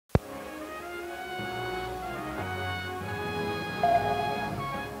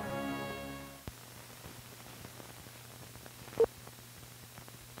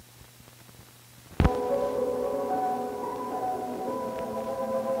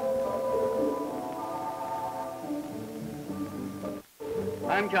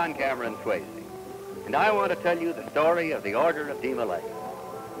I'm John Cameron Swayze, and I want to tell you the story of the Order of Demolay,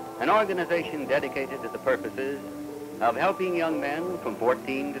 an organization dedicated to the purposes of helping young men from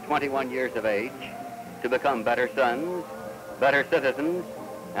 14 to 21 years of age to become better sons, better citizens,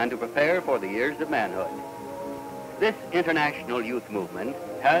 and to prepare for the years of manhood. This international youth movement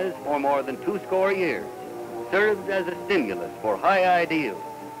has, for more than 20 years, served as a stimulus for high ideals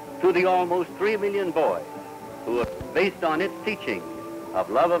to the almost 3 million boys who have, based on its teachings of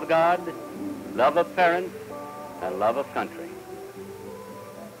love of God, love of parents, and love of country.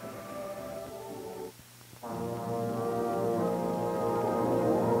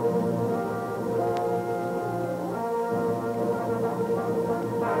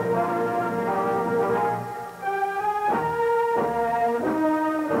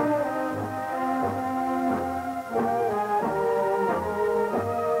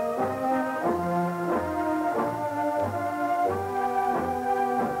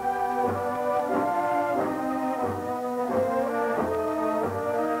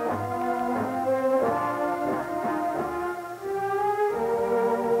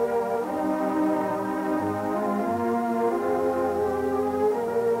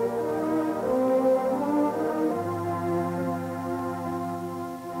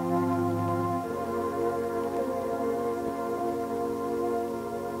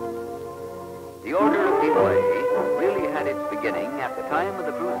 The Order of Demolay really had its beginning at the time of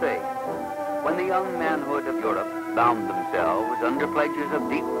the Crusades, when the young manhood of Europe bound themselves under pledges of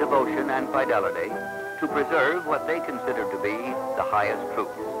deep devotion and fidelity to preserve what they considered to be the highest truth.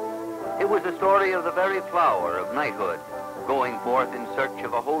 It was a story of the very flower of knighthood, going forth in search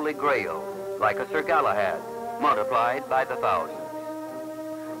of a holy grail, like a Sir Galahad, multiplied by the thousands.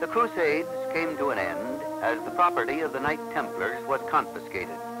 The Crusades came to an end as the property of the Knights Templars was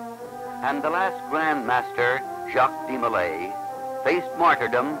confiscated, and the last Grand Master, Jacques de Molay, faced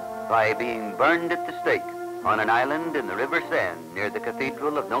martyrdom by being burned at the stake on an island in the River Seine near the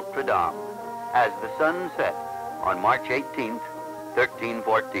Cathedral of Notre Dame as the sun set on March 18th,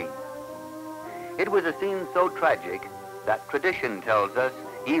 1314. It was a scene so tragic that tradition tells us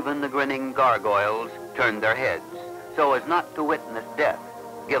even the grinning gargoyles turned their heads so as not to witness death,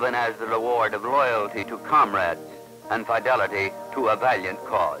 given as the reward of loyalty to comrades and fidelity to a valiant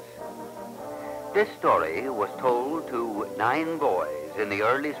cause. This story was told to 9 boys in the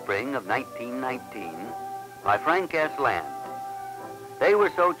early spring of 1919 by Frank S. Land. They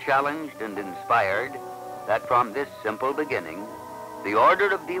were so challenged and inspired that from this simple beginning, the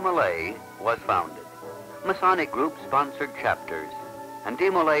Order of Demolay was founded. Masonic groups sponsored chapters, and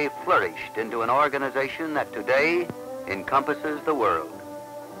Demolay flourished into an organization that today encompasses the world.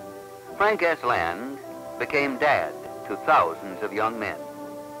 Frank S. Land became dad to thousands of young men.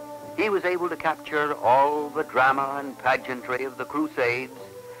 He was able to capture all the drama and pageantry of the Crusades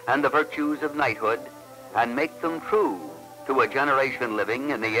and the virtues of knighthood and make them true to a generation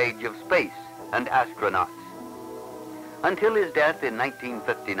living in the age of space and astronauts. Until his death in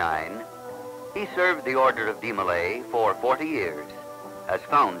 1959, he served the Order of Demolay for 40 years as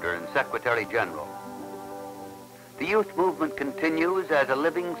founder and secretary general. The youth movement continues as a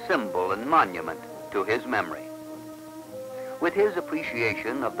living symbol and monument to his memory. With his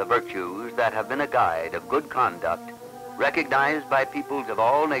appreciation of the virtues that have been a guide of good conduct, recognized by peoples of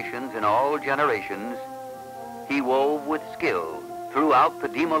all nations in all generations, he wove with skill throughout the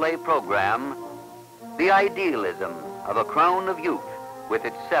Demolay program the idealism of a crown of youth with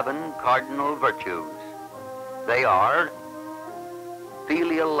its 7 cardinal virtues. They are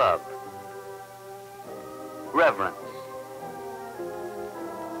filial love, reverence,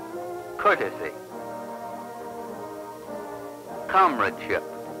 courtesy, comradeship,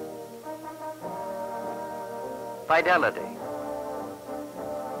 fidelity,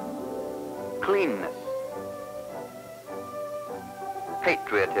 cleanness,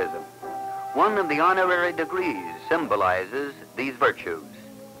 patriotism. One of the honorary degrees symbolizes these virtues.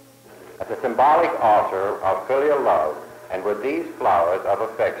 At the symbolic altar of filial love, and with these flowers of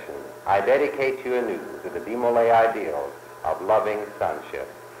affection, I dedicate you anew to the Demolay ideals of loving sonship.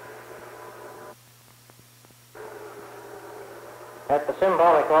 At the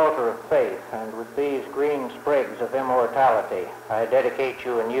symbolic altar of faith, and with these green sprigs of immortality, I dedicate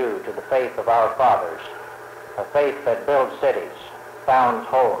you anew to the faith of our fathers, a faith that builds cities, founds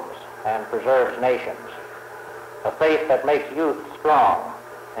homes, and preserves nations, a faith that makes youth strong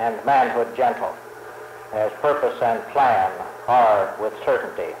and manhood gentle, as purpose and plan are with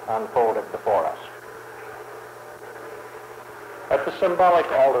certainty unfolded before us. At the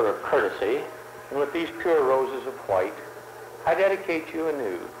symbolic altar of courtesy, and with these pure roses of white, I dedicate you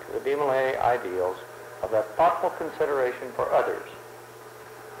anew to the Demolay ideals of that thoughtful consideration for others,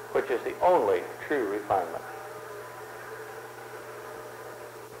 which is the only true refinement.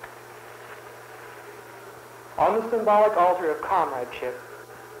 On the symbolic altar of comradeship,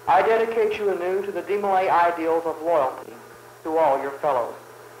 I dedicate you anew to the DeMolay ideals of loyalty to all your fellows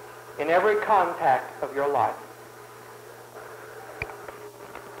in every contact of your life.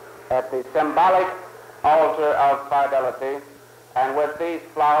 At the symbolic altar of fidelity, and with these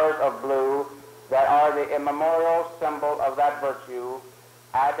flowers of blue that are the immemorial symbol of that virtue,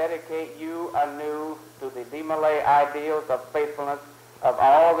 I dedicate you anew to the DeMolay ideals of faithfulness of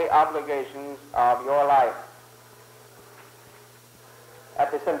all the obligations of your life.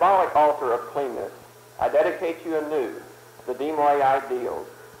 At the symbolic altar of cleanness, I dedicate you anew to the DeMolay ideals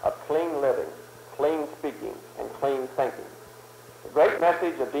of clean living, clean speaking, and clean thinking. The great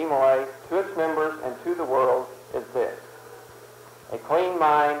message of DeMolay to its members and to the world is this: a clean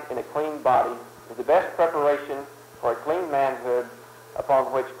mind in a clean body is the best preparation for a clean manhood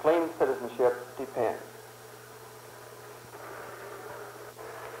upon which clean citizenship depends.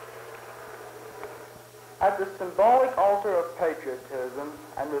 At the symbolic altar of patriotism,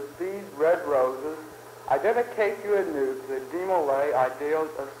 and with these red roses, I dedicate you anew to the DeMolay ideals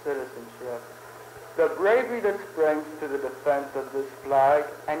of citizenship. The bravery that springs to the defense of this flag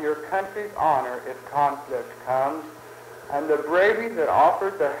and your country's honor if conflict comes, and the bravery that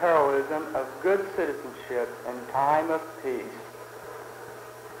offers the heroism of good citizenship in time of peace.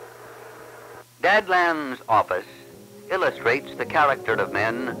 Dadland's office illustrates the character of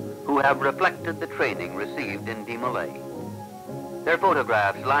men who have reflected the training received in DeMolay. Their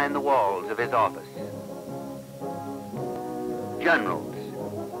photographs line the walls of his office. Generals,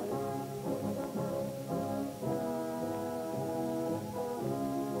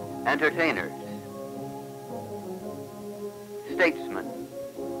 entertainers, statesmen,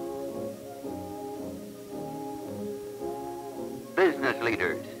 business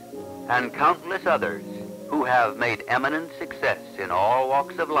leaders, and countless others who have made eminent success in all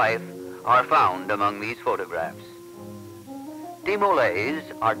walks of life are found among these photographs. DeMolays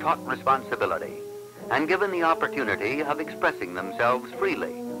are taught responsibility and given the opportunity of expressing themselves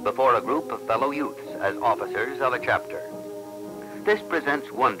freely before a group of fellow youths as officers of a chapter. This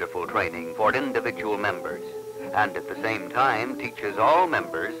presents wonderful training for individual members and at the same time teaches all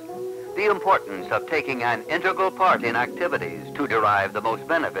members the importance of taking an integral part in activities to derive the most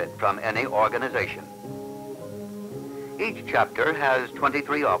benefit from any organization. Each chapter has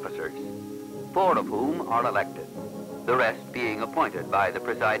 23 officers, 4 of whom are elected, the rest being appointed by the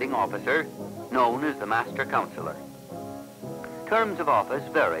presiding officer, known as the Master Counselor. Terms of office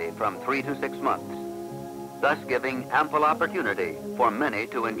vary from 3 to 6 months, thus giving ample opportunity for many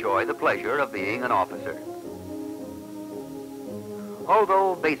to enjoy the pleasure of being an officer.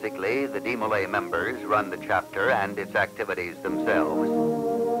 Although basically the DeMolay members run the chapter and its activities themselves,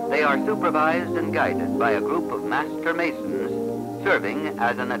 they are supervised and guided by a group of master masons serving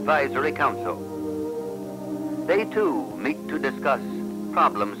as an advisory council. They too meet to discuss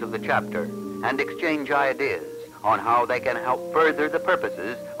problems of the chapter and exchange ideas on how they can help further the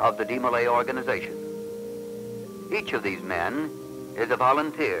purposes of the DeMolay organization. Each of these men is a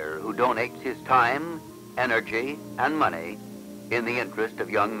volunteer who donates his time, energy, and money in the interest of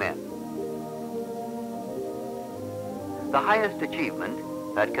young men. The highest achievement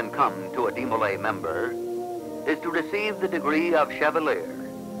that can come to a DeMolay member is to receive the degree of chevalier,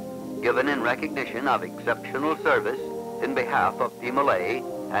 given in recognition of exceptional service in behalf of DeMolay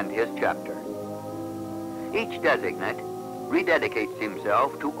and his chapter. Each designate rededicates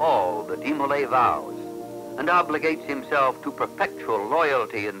himself to all the DeMolay vows and obligates himself to perpetual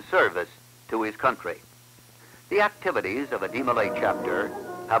loyalty and service to his country. The activities of a DeMolay chapter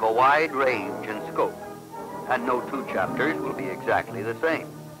have a wide range and scope, and no 2 chapters will be exactly the same.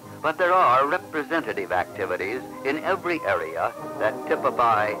 But there are representative activities in every area that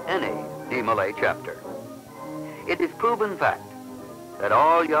typify any DeMolay chapter. It is proven fact that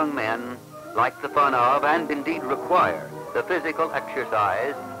all young men like the fun of and indeed require the physical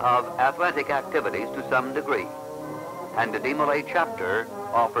exercise of athletic activities to some degree, and the DeMolay chapter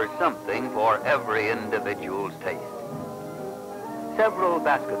offers something for every individual's taste. Several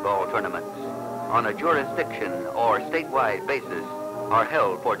basketball tournaments on a jurisdiction or statewide basis are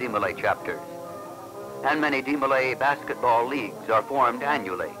held for DeMolay chapters, and many DeMolay basketball leagues are formed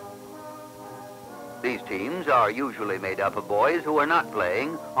annually. These teams are usually made up of boys who are not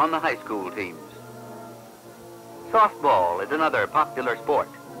playing on the high school teams. Softball is another popular sport.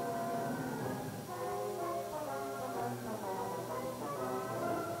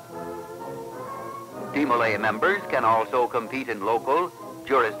 DeMolay members can also compete in local,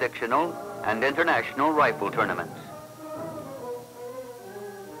 jurisdictional, and international rifle tournaments.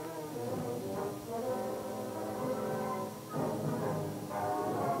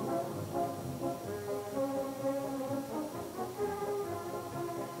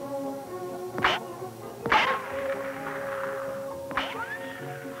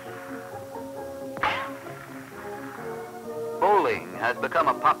 has become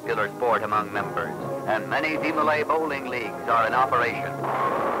a popular sport among members, and many DeMolay bowling leagues are in operation.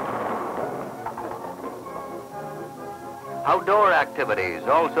 Outdoor activities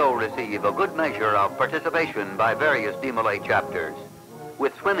also receive a good measure of participation by various DeMolay chapters,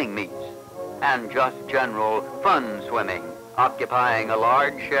 with swimming meets and just general fun swimming occupying a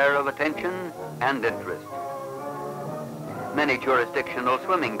large share of attention and interest. Many jurisdictional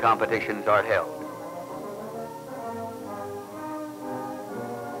swimming competitions are held.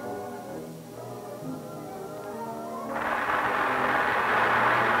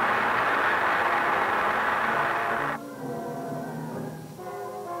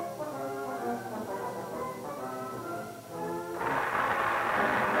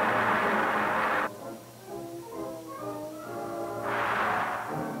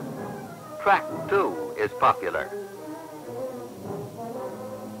 Track, too, is popular,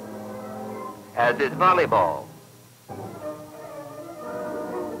 as is volleyball.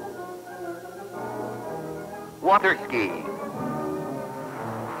 Water skiing.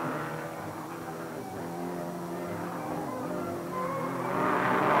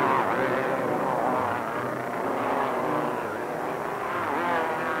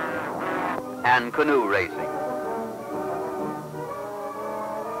 And canoe racing.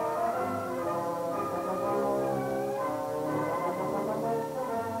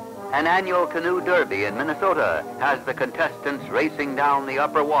 An annual canoe derby in Minnesota has the contestants racing down the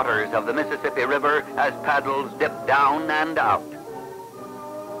upper waters of the Mississippi River as paddles dip down and out.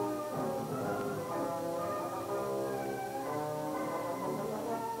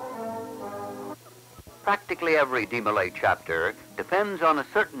 Practically every DeMolay chapter depends on a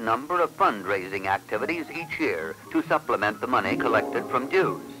certain number of fundraising activities each year to supplement the money collected from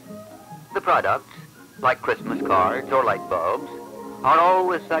dues. The products, like Christmas cards or light bulbs, are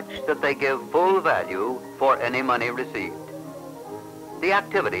always such that they give full value for any money received. The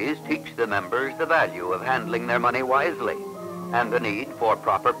activities teach the members the value of handling their money wisely and the need for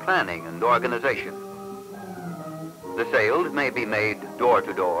proper planning and organization. The sales may be made door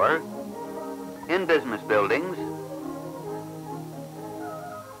to door, in business buildings,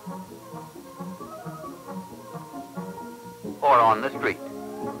 or on the street.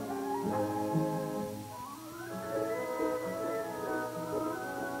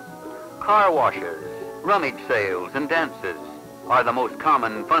 Car washes, rummage sales, and dances are the most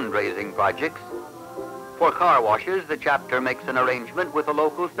common fundraising projects. For car washes, the chapter makes an arrangement with a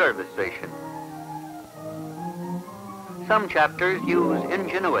local service station. Some chapters use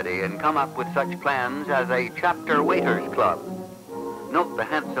ingenuity and come up with such plans as a chapter waiters club. Note the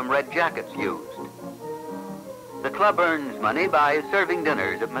handsome red jackets used. The club earns money by serving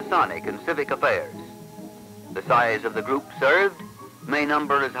dinners at Masonic and civic affairs. The size of the group served may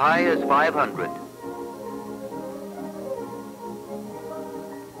number as high as 500.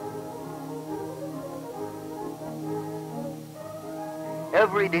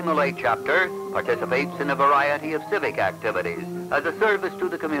 Every DeMolay chapter participates in a variety of civic activities as a service to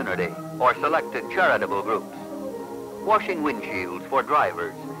the community or selected charitable groups. Washing windshields for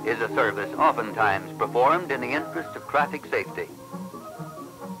drivers is a service oftentimes performed in the interest of traffic safety.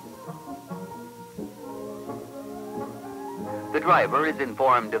 The driver is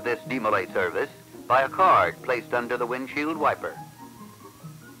informed of this DeMolay service by a card placed under the windshield wiper.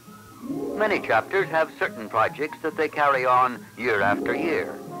 Many chapters have certain projects that they carry on year after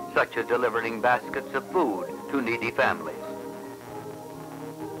year, such as delivering baskets of food to needy families.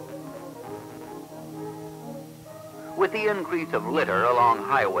 With the increase of litter along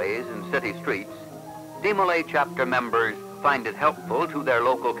highways and city streets, DeMolay chapter members find it helpful to their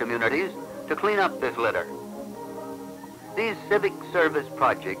local communities to clean up this litter. These civic service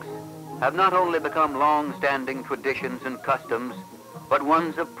projects have not only become long-standing traditions and customs, but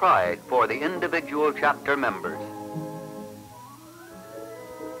ones of pride for the individual chapter members.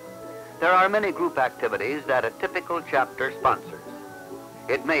 There are many group activities that a typical chapter sponsors.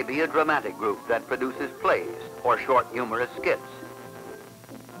 It may be a dramatic group that produces plays or short humorous skits.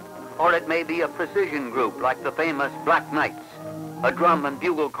 Or it may be a precision group like the famous Black Knights, a drum and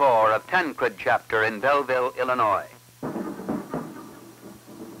bugle corps of Tancred chapter in Belleville, Illinois.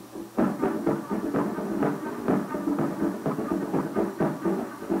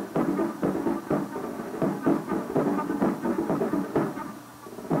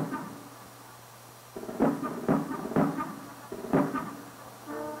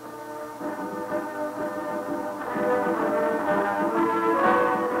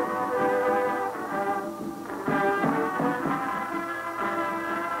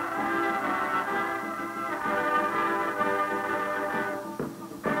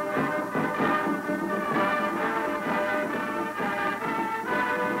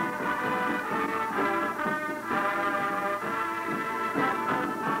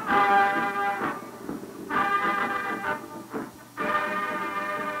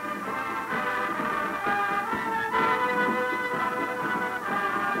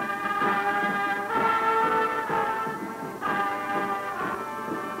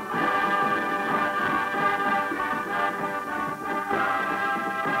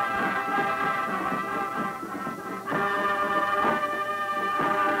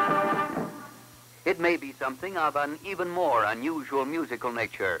 something of an even more unusual musical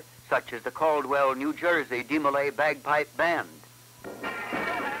nature, such as the Caldwell, New Jersey DeMolay Bagpipe Band.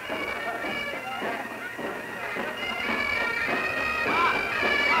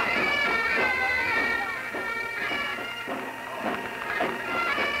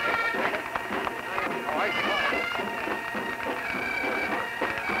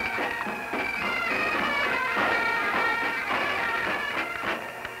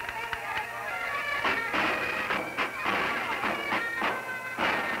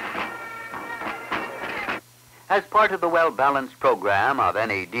 As part of the well-balanced program of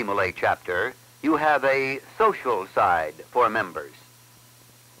any DeMolay chapter, you have a social side for members.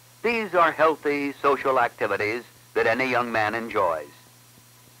 These are healthy social activities that any young man enjoys.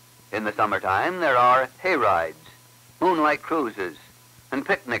 In the summertime, there are hay rides, moonlight cruises, and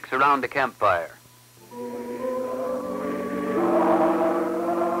picnics around a campfire.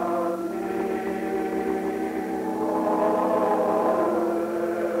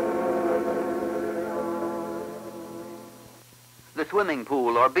 The swimming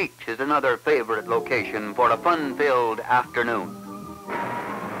pool or beach is another favorite location for a fun-filled afternoon.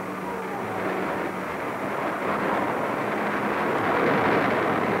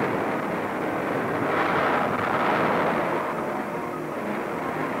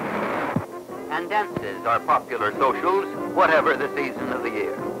 And dances are popular socials, whatever the season of the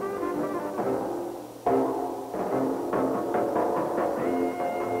year.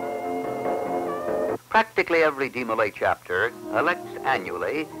 Practically every DeMolay chapter elects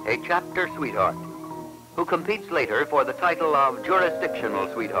annually a chapter sweetheart, who competes later for the title of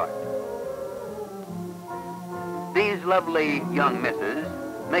jurisdictional sweetheart. These lovely young misses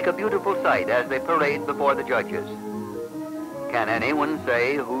make a beautiful sight as they parade before the judges. Can anyone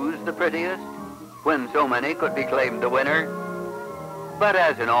say who's the prettiest, when so many could be claimed a winner? But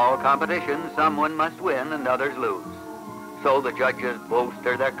as in all competitions, someone must win and others lose. So the judges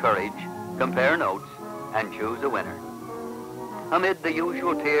bolster their courage, compare notes, and choose a winner. Amid the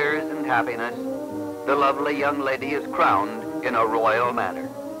usual tears and happiness, the lovely young lady is crowned in a royal manner.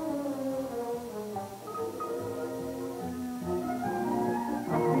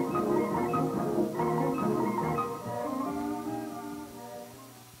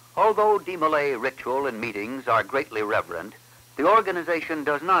 Although DeMolay ritual and meetings are greatly reverent, the organization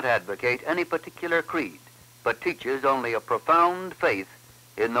does not advocate any particular creed, but teaches only a profound faith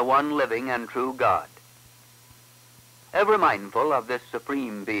in the one living and true God. Ever mindful of this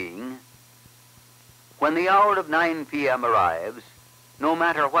supreme being, when the hour of 9 p.m. arrives, no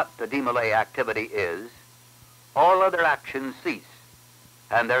matter what the DeMolay activity is, all other actions cease,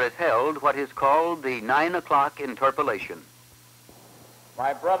 and there is held what is called the 9 o'clock interpolation.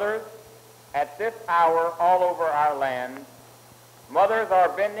 My brothers, at this hour all over our land, mothers are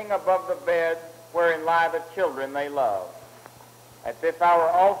bending above the bed wherein lie the children they love. At this hour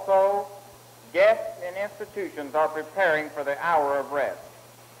also, guests in institutions are preparing for the hour of rest.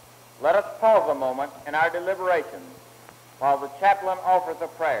 Let us pause a moment in our deliberations while the chaplain offers a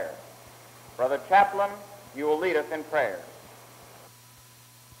prayer. Brother Chaplain, you will lead us in prayer.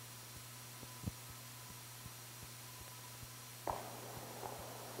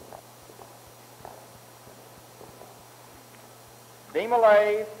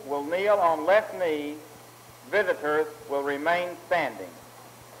 Demolays will kneel on left knee. Visitors will remain standing.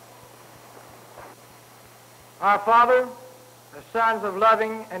 Our Father, the sons of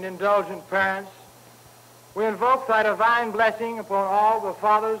loving and indulgent parents, we invoke thy divine blessing upon all the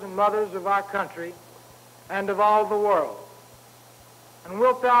fathers and mothers of our country and of all the world. And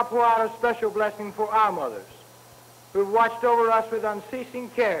wilt thou pour out a special blessing for our mothers, who have watched over us with unceasing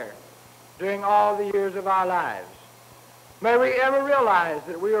care during all the years of our lives. May we ever realize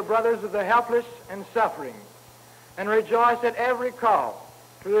that we are brothers of the helpless and suffering, and rejoice at every call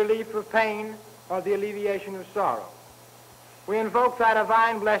to the relief of pain or the alleviation of sorrow. We invoke thy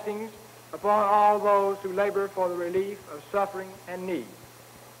divine blessings upon all those who labor for the relief of suffering and need.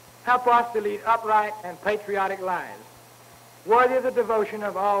 Help us to lead upright and patriotic lives, worthy of the devotion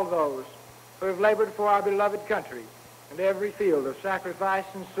of all those who have labored for our beloved country in every field of sacrifice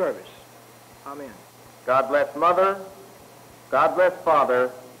and service. Amen. God bless Mother. God bless Father.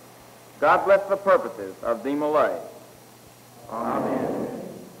 God bless the purposes of DeMolay. Amen.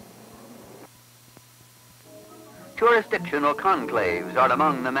 Jurisdictional conclaves are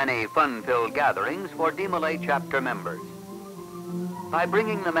among the many fun-filled gatherings for DeMolay chapter members. By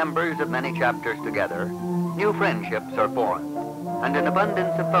bringing the members of many chapters together, new friendships are formed, and an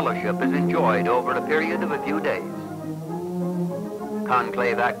abundance of fellowship is enjoyed over a period of a few days.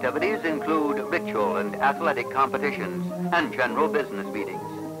 Conclave activities include ritual and athletic competitions and general business meetings.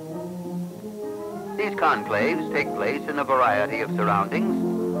 These conclaves take place in a variety of surroundings,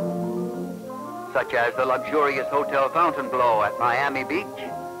 such as the luxurious Hotel Fontainebleau at Miami Beach,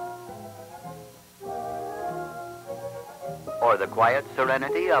 or the quiet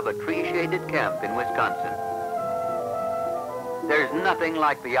serenity of a tree-shaded camp in Wisconsin. There's nothing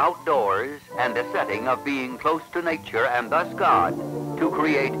like the outdoors and a setting of being close to nature and thus God to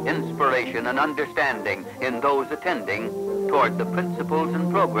create inspiration and understanding in those attending toward the principles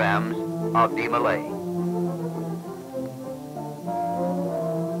and programs of DeMolay.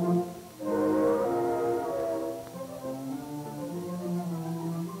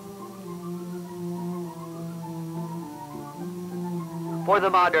 For the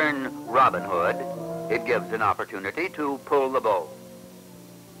modern Robin Hood, it gives an opportunity to pull the bow.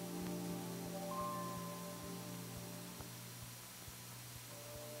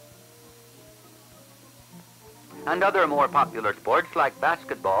 And other more popular sports like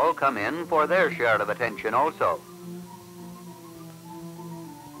basketball come in for their share of attention also.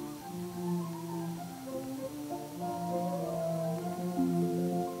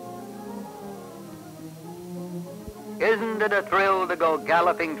 Isn't it a thrill to go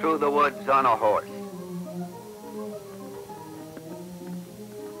galloping through the woods on a horse?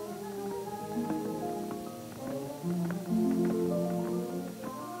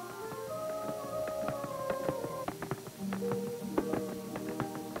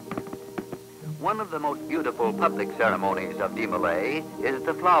 One of the most beautiful public ceremonies of DeMolay is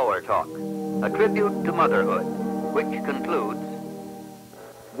the flower talk, a tribute to motherhood, which concludes,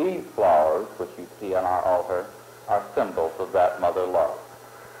 "These flowers which you see on our altar are symbols of that mother love.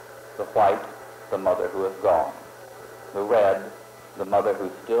 The white, the mother who is gone. The red, the mother who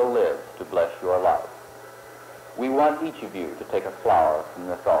still lives to bless your life. We want each of you to take a flower from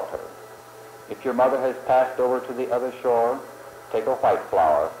this altar. If your mother has passed over to the other shore, take a white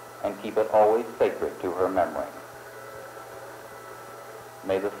flower and keep it always sacred to her memory.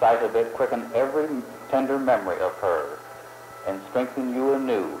 May the sight of it quicken every tender memory of her and strengthen you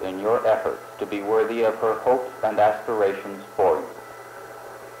anew in your efforts to be worthy of her hopes and aspirations for you.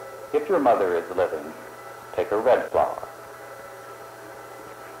 If your mother is living, take a red flower.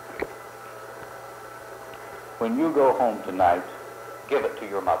 When you go home tonight, give it to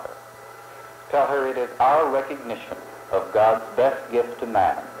your mother. Tell her it is our recognition of God's best gift to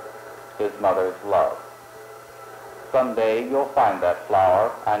man, his mother's love. Someday you'll find that flower,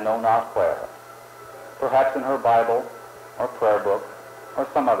 I know not where, perhaps in her Bible or prayer book or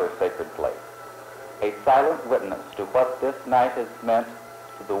some other sacred place, a silent witness to what this night has meant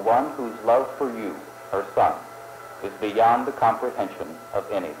to the one whose love for you, her son, is beyond the comprehension of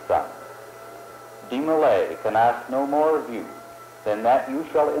any son. DeMolay can ask no more of you than that you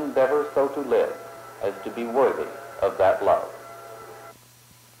shall endeavor so to live as to be worthy of that love."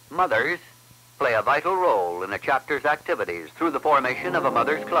 Mothers play a vital role in a chapter's activities through the formation of a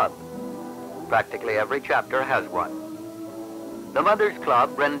Mother's Club. Practically every chapter has one. The Mother's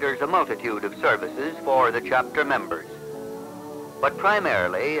Club renders a multitude of services for the chapter members, but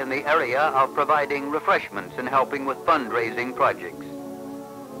primarily in the area of providing refreshments and helping with fundraising projects.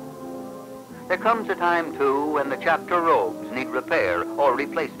 There comes a time, too, when the chapter robes need repair or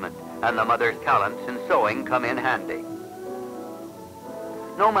replacement, and the mother's talents in sewing come in handy.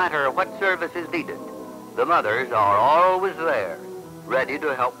 No matter what service is needed, the mothers are always there, ready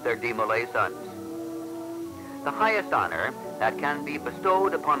to help their DeMolay sons. The highest honor that can be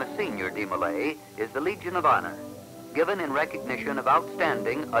bestowed upon a senior DeMolay is the Legion of Honor, given in recognition of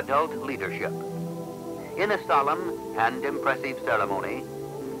outstanding adult leadership. In a solemn and impressive ceremony,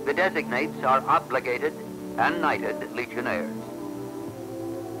 the designates are obligated and knighted legionnaires.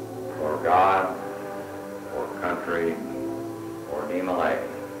 For God, for country, for DeMolay.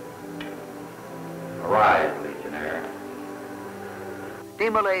 Arise, legionnaire.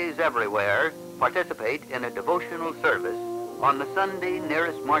 DeMolays everywhere participate in a devotional service on the Sunday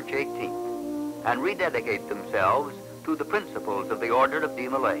nearest March 18th and rededicate themselves to the principles of the Order of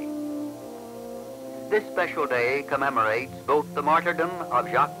Demolay. This special day commemorates both the martyrdom of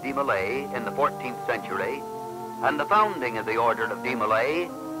Jacques de Molay in the 14th century and the founding of the Order of Demolay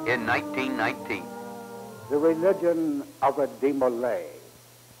in 1919. The religion of a DeMolay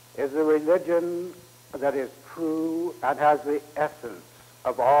is a religion that is true and has the essence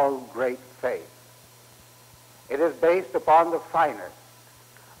of all great faith. It is based upon the finest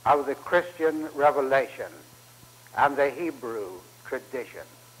of the Christian revelation and the Hebrew tradition.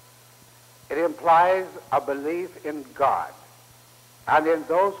 It implies a belief in God and in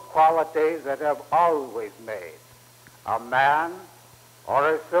those qualities that have always made a man or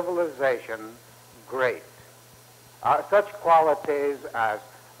a civilization great. Such qualities as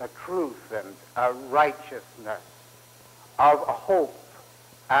truth and righteousness, of hope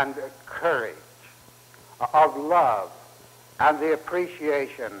and courage, of love and the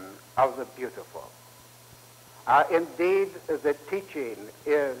appreciation of the beautiful. Indeed, the teaching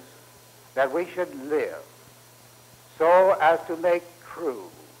is that we should live so as to make true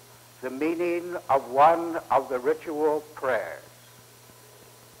the meaning of one of the ritual prayers,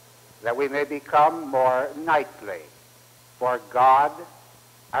 that we may become more knightly for God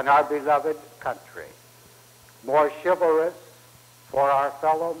and our beloved country, more chivalrous for our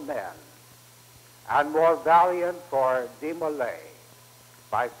fellow men, and more valiant for DeMolay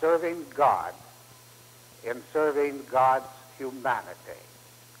by serving God in serving God's humanity.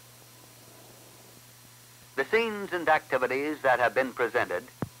 The scenes and activities that have been presented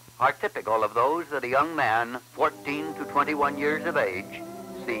are typical of those that a young man, 14 to 21 years of age,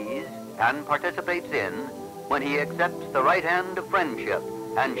 sees and participates in when he accepts the right hand of friendship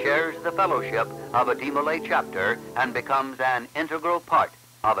and shares the fellowship of a DeMolay chapter and becomes an integral part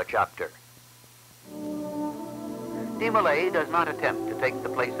of a chapter. DeMolay does not attempt to take the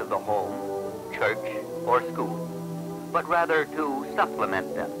place of the home, church, or school, but rather to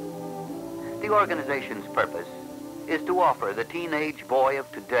supplement them. The organization's purpose is to offer the teenage boy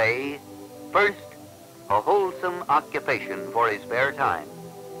of today, first, a wholesome occupation for his spare time.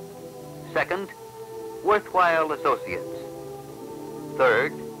 Second, worthwhile associates.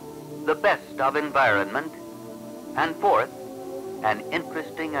 Third, the best of environment. And fourth, an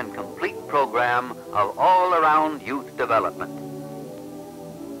interesting and complete program of all-around youth development.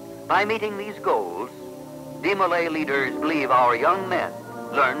 By meeting these goals, DeMolay leaders believe our young men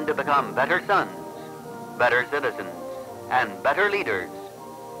learn to become better sons, better citizens, and better leaders,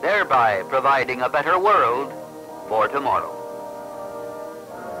 thereby providing a better world for tomorrow.